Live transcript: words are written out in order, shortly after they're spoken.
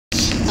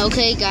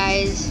Okay,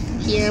 guys,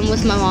 here I'm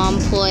with my mom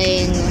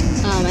playing,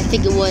 I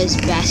think it was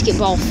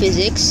basketball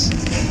physics.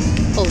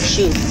 Oh,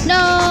 shoot.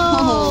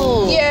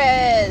 No!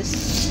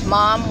 Yes!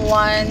 Mom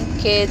 1,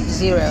 kid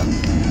 0.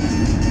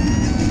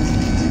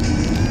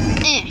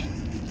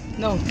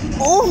 No.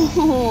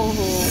 Oh!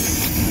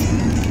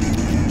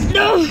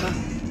 No!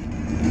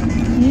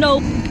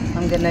 Nope.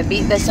 I'm gonna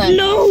beat the sun.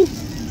 No!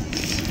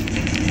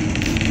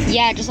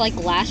 Yeah, just like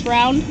last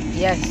round.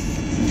 Yes.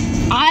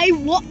 I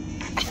won.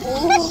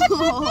 Oh.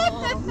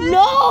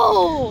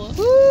 No!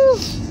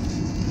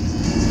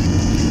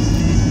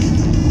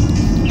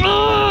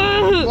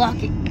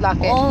 Block it. Block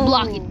it. Oh.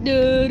 Block it.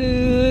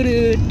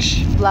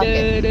 Block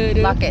it.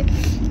 Block it.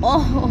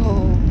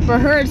 Oh. For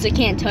hers, they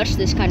can't touch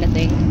this kind of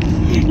thing.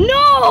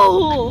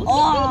 No!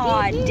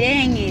 Oh,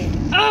 dang it.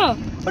 Oh.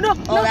 Oh no!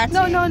 Oh, that's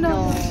no, it. no,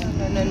 no,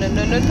 No. no, no, no,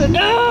 no, no, no,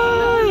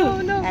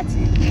 no, no. That's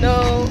it.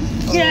 No.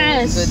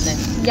 Yes. Oh,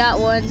 goodness. Got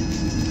one.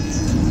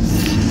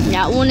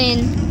 Got one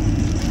in.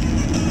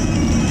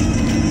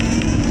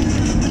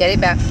 Get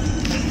it back.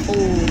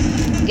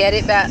 Oh. Get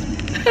it back.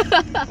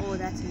 Oh,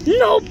 that's it.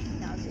 Nope.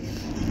 That was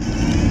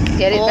it.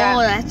 Get it Oh, back.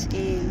 that's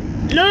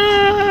in.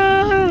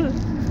 No.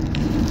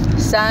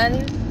 Son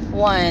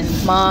 1,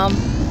 mom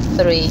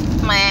 3.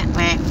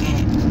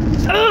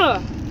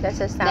 That's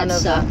the sound That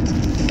of sucked.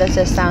 that's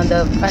the sound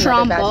of another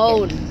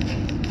Trombone.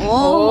 basket.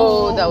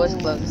 Oh, Oh, that was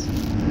close.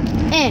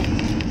 Eh.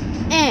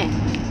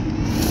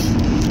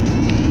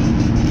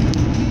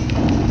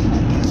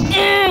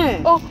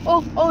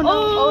 Oh no,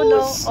 oh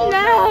no,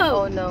 snap.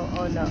 oh no,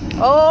 oh no,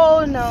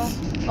 oh no.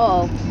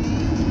 Oh.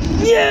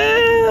 Yeah.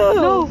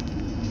 No.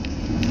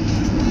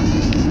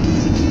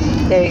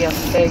 There you go,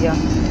 there you go.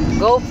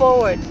 Go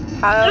forward.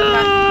 How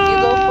you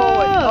go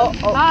forward. Oh,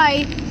 oh,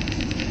 Hi.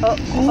 oh,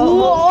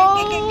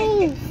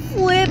 Whoa.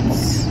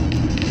 flips.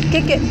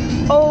 Kick it.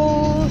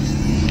 Oh.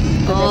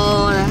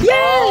 Oh, that's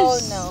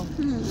Yes. Oh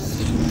no.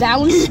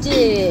 Bounced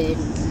it.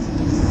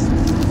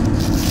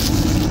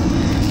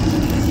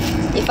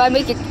 If I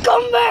make it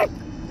come back.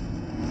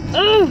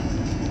 Come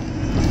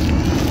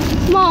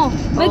on.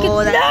 Make Oh,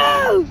 it. that's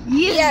No.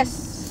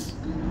 Yes.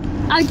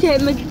 I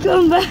can't make it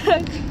come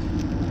back.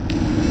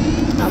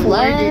 I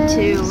wanted it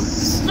too.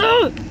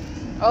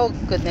 Oh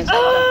goodness. No.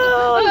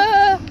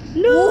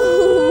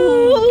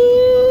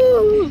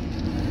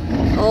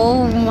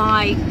 Oh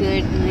my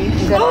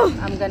goodness.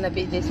 I'm gonna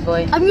beat this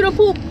boy. I'm gonna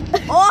poop.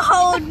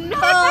 Oh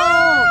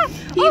no!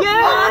 He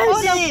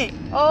blocked it.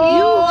 Oh,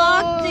 You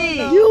blocked it.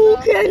 no. You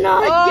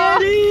cannot Oh.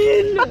 get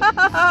in.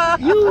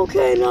 You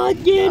cannot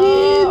get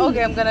in. Oh,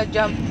 okay, I'm gonna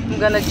jump. I'm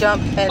gonna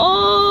jump and.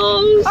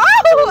 Oh.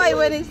 Oh! I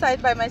went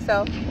inside by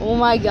myself. Oh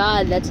my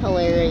God, that's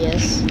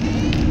hilarious.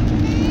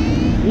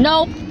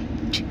 Nope.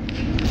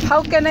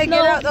 How can I get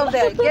No. out of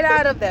there? Get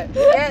out of there.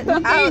 Get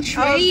out of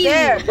Trey.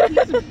 there.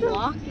 He's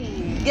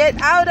blocking it. Get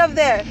out of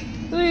there.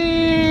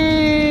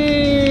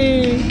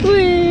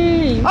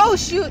 Wee. Oh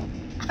shoot.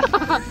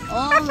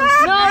 Oh, No,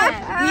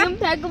 snap. the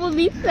impeccable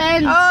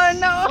defense. Oh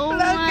no. Oh Look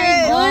my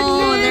it.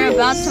 Oh, they're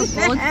about to both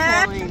fall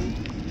in.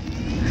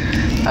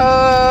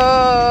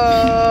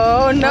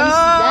 Oh Once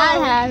that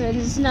no. happens,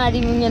 it's not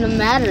even gonna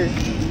matter.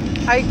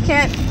 I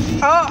can't.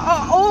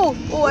 Oh,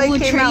 I Oh,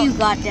 came Trey, out. you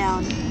got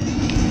down.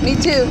 Me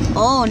too.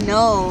 Oh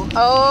no.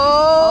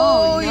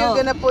 Oh, no. you're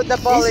gonna put the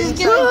ball This is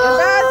into gonna the go.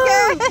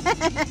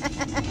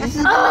 basket. This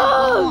is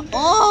gonna go.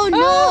 Oh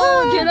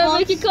no! Can I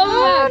make it come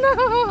back? Oh,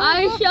 no.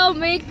 I shall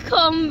make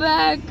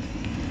comeback.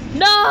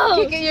 No.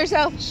 Kick it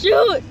yourself.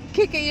 Shoot.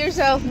 Kick it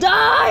yourself.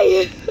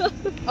 Die.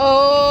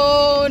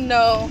 Oh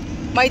no.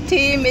 My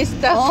team is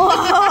tough.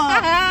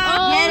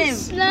 Oh, get him.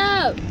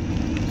 Snap.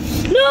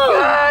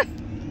 No.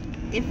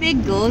 If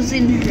it goes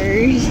in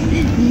hers.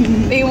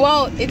 It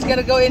won't. It's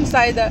gonna go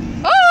inside the.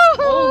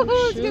 Oh,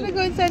 it's shoot. gonna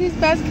go inside his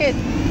basket.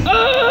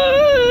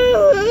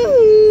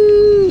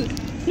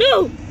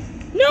 No.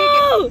 No.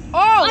 Oh!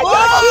 I oh,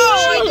 got you. I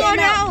She came got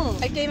out.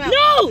 out. I came out.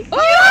 No. Oh!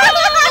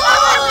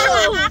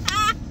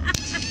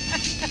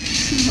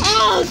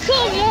 Oh,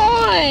 come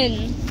on.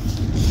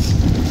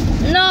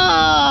 No.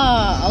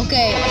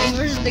 Okay,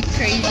 where's the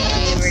crazy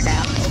gamer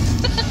now?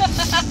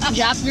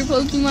 Drop your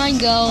Pokemon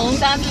Go.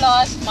 Son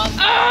lost, mom.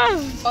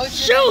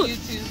 Post it on Shoot.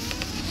 YouTube.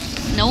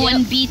 No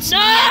one beats me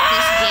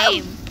at No!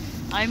 this game.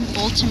 I'm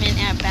ultimate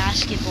at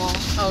basketball.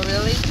 Oh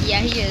really?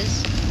 Yeah, he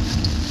is.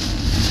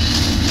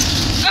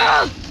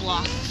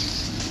 Blocked.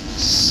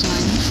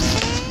 Son.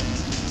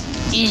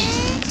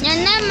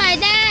 You're not my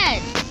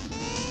dad.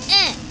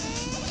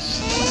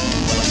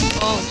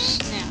 Oh,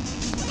 snap.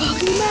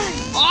 Pokemon.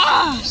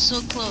 Oh,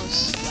 so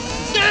close.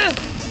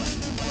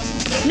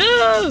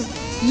 No.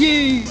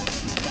 Yay.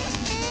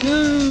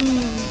 No.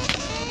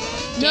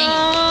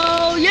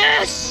 No.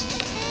 Yes.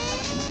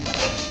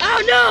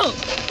 Oh no.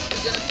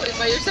 You're gonna put it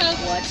by yourself?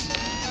 What?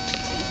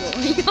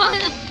 Going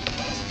on?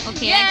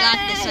 Okay, I got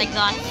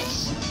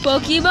this.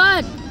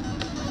 Pokemon.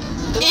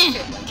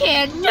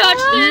 Can't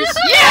touch this.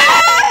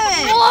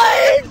 Yes!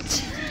 What?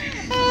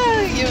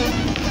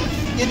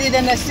 You did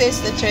an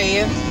assist,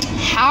 Atreyu.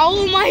 How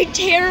am I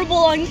terrible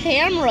on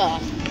camera?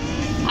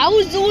 I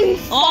was doing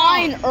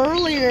fine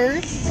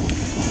earlier.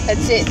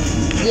 That's it.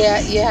 Yeah,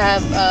 you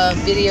have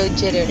video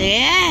jitter.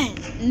 Yeah.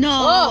 No.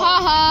 Oh,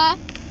 haha.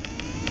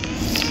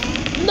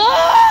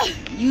 No!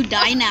 You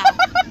die now.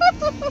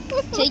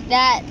 Take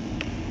that.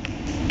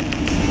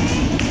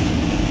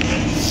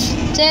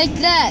 Take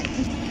that.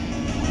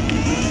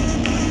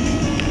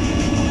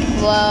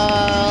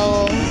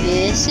 Well,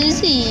 this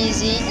is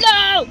easy.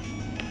 No!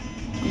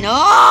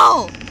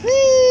 No.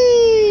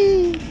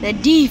 Whee! The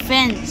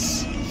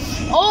defense.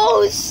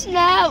 Oh,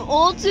 snap.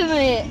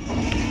 Ultimate.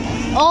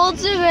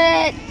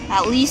 Ultimate.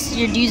 At least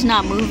your dude's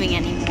not moving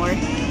anymore.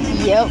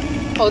 Yep.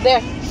 Oh,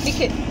 there. Pick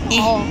it.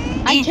 Oh,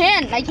 I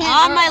can't.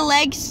 Ah, my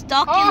leg's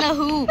stuck in the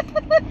hoop.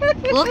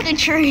 Look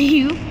at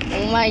you.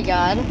 Oh my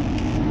god.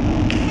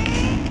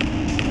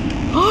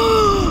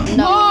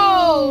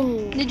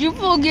 No. Did you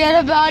forget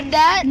about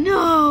that?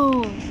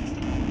 No.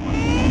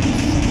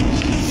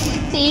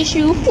 Did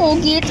you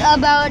forget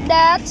about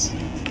that?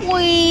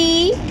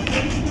 We.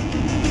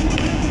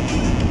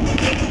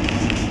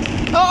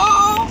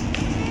 Oh!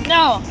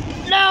 No.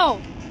 No.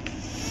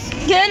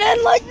 Get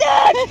in like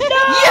that.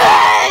 No.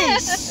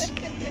 Yes.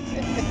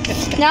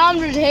 Now I'm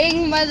just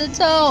hanging by the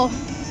toe.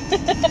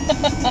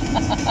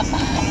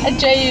 I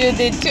tell you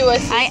did 2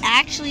 assists. I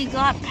actually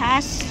got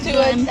past 2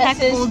 the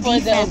impeccable assists for the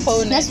defense.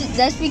 opponent.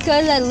 That's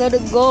because I let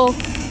it go.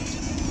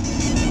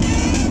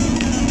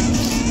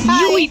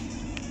 You.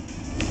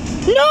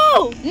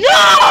 No. No. No.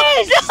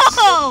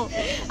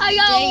 I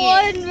got Dang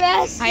one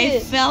basket. I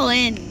fell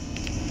in.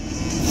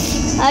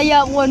 I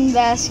got one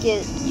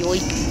basket.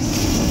 Yoink.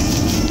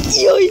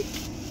 Yoink.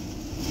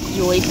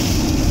 Yoink.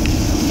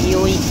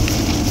 Yoink.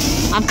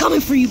 I'm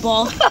coming for you,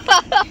 ball.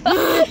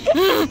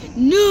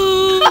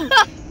 No.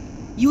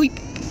 Yoink.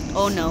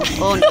 Oh no.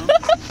 Oh no.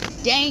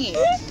 Dang it.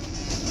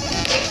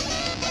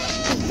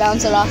 Just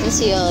bounce it off the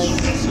ceiling.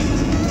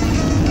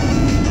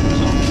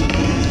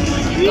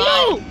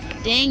 God.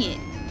 Dang it.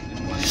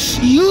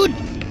 You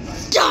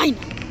die.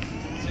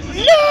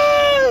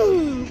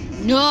 No.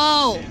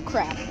 No.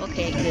 Crap.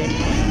 Okay, good.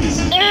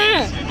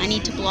 I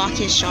need to block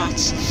his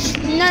shots.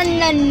 No.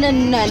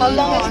 How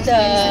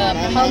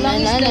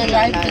long is the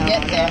drive to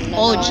get there?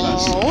 Oh,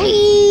 jeez.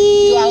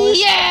 2 hours?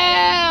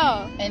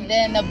 Yeah. And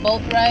then the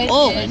boat ride.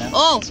 Oh, is-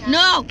 oh,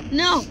 no,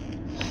 no.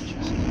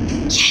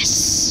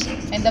 Yes.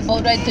 And the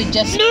boat ride to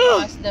just No.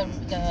 cross the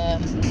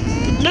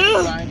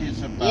No. Ride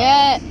is about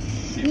Yeah.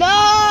 No.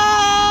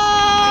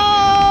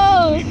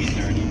 maybe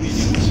 30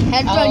 minutes.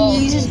 Headphone Oh.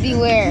 users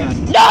beware.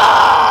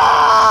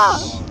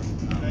 No!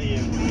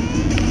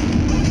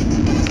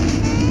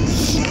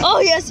 Oh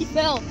yes, he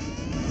fell.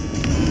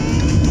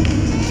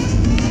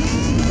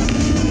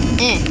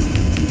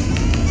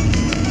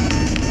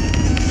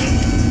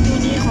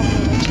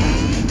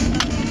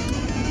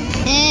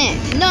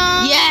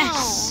 No.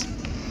 Yes.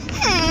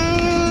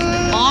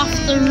 Off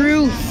the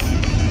roof.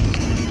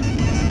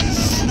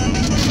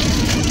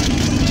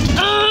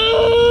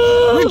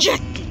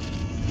 Rejected.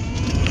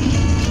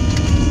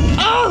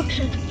 Oh.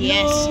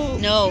 Yes.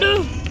 No.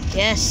 No.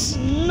 Yes.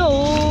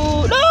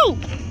 No. No.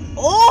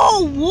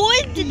 Oh,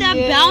 what? Did that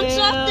bounce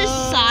off the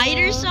Yeah. side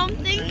or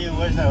something?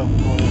 Where's the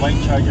white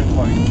charger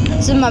cord?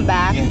 It's in my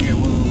bag. Yeah,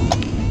 well,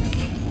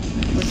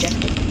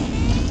 Rejected.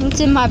 It's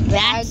in my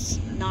bag. That's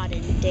not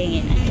it. Dang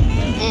it. I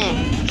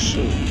think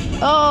Shoot.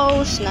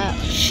 Oh snap.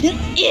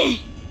 that.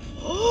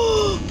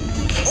 Oh!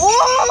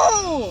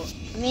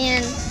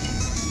 Man.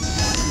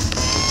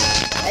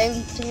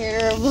 I'm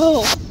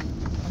terrible.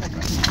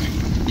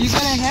 You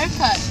got a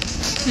haircut.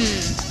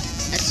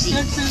 Let's see.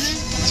 Look, Susan.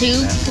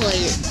 2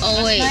 players.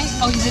 Oh, wait. Nice.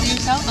 Oh, you did it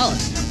yourself? Oh,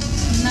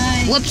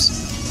 Nice. whoops.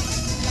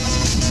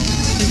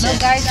 So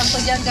guys,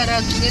 Uncle John got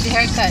a good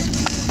haircut.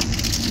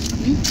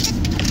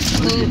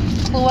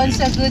 Who wants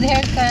a good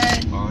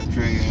haircut? all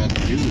Trey had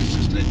to do is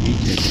just let me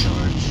take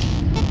charge.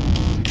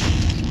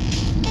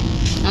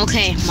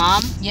 Okay,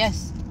 Mom.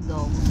 Yes.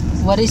 Go.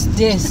 What is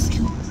this?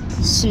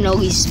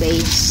 Snowy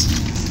space.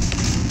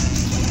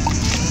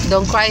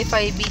 Don't cry if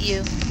I beat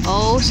you.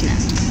 Oh snap.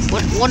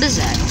 What is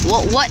that?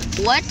 What? 1-0.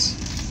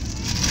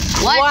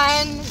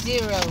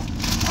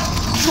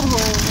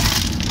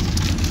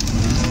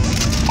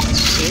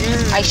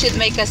 I should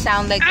make a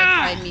sound like the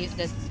Thai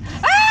music.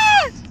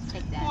 Ah!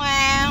 Take that.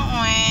 Wah,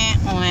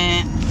 wah,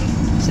 wah.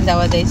 Isn't that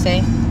what they say?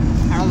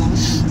 I don't know.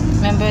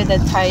 Remember the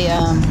Thai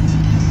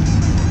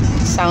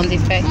sound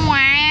effect?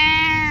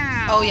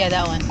 Wow. Oh yeah,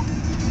 that one.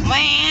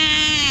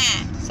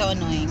 Wah. So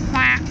annoying.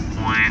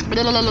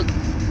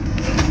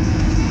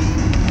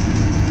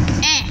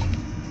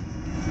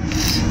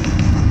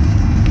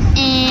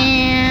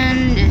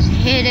 And just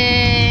hit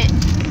it.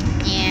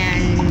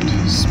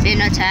 And spin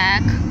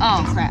attack.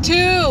 Oh crap. 2.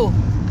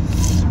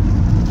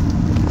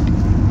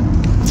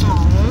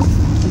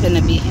 Oh. I'm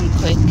gonna beat him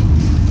quick.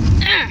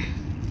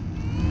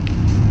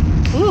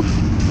 Ooh.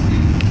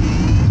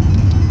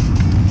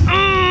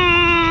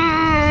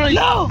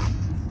 No!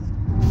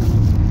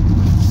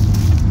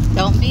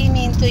 Don't be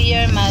mean to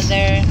your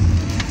mother.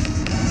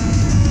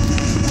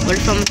 What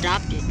if I'm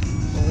adopted?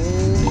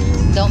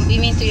 Don't be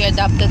mean to your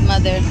adopted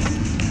mother.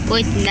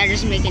 Wait, that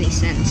doesn't make any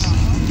sense.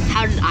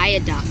 How did I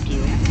adopt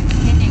you?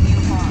 Hitting you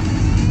hard.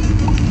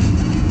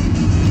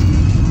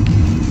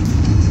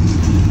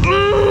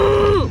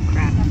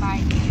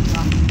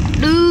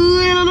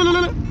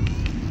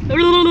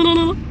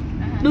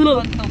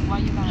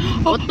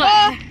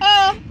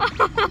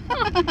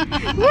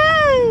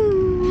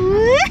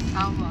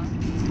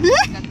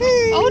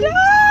 Oh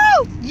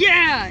no!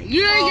 Yeah,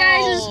 you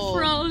guys just Oh.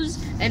 froze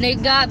and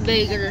it got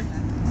bigger.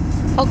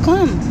 How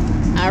come?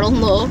 I don't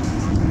know.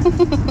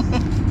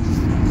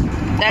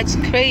 That's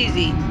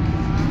crazy.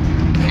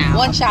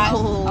 One shot. เ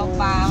อา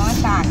ปลามา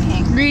ตากแห้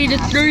ง 3 to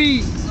 3.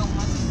 ลงม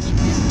า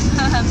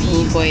มี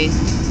Oh boy.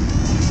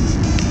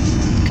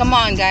 Come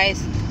on, guys.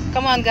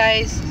 Come on,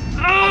 guys.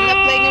 I'm not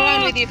playing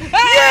around with you. Ah!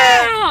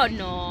 Yeah!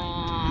 No.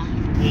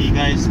 Hey, you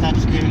guys, stop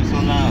screaming so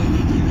loud.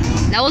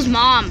 That was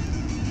mom.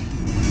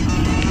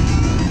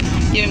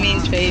 You mean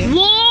Trey?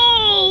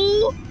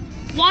 Whoa!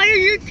 Why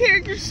are your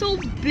characters so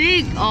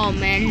big? Oh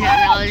man,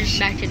 now they're just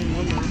back to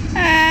normal.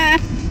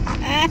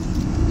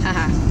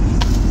 Haha.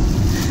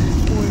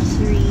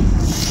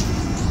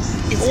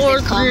 4-3. It's Or a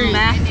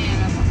comeback.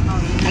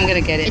 I'm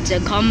gonna get it. It's a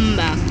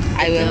comeback.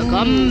 I will. It's a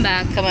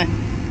comeback. Come on.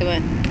 Come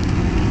on.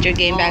 Get your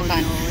game back Oh,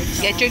 on. no, it's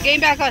Get your game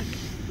back on.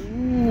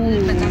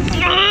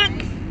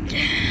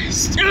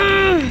 Yes.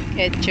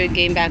 Get your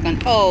game back on.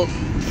 Oh,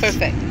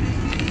 perfect.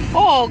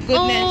 Oh,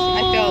 goodness.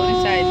 I fell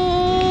inside.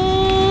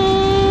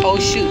 Oh,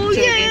 shoot.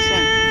 Two against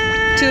one.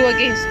 Two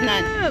against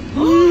none.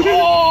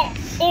 Oh!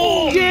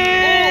 Oh!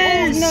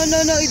 Yes. Oh, no,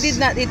 no. It did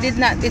not. It did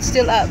not. It's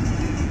still up.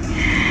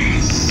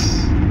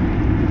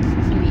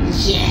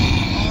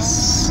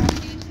 Yes.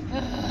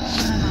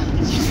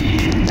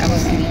 That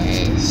was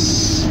Yes.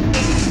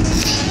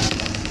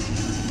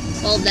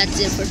 Well, that's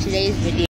it for today's video.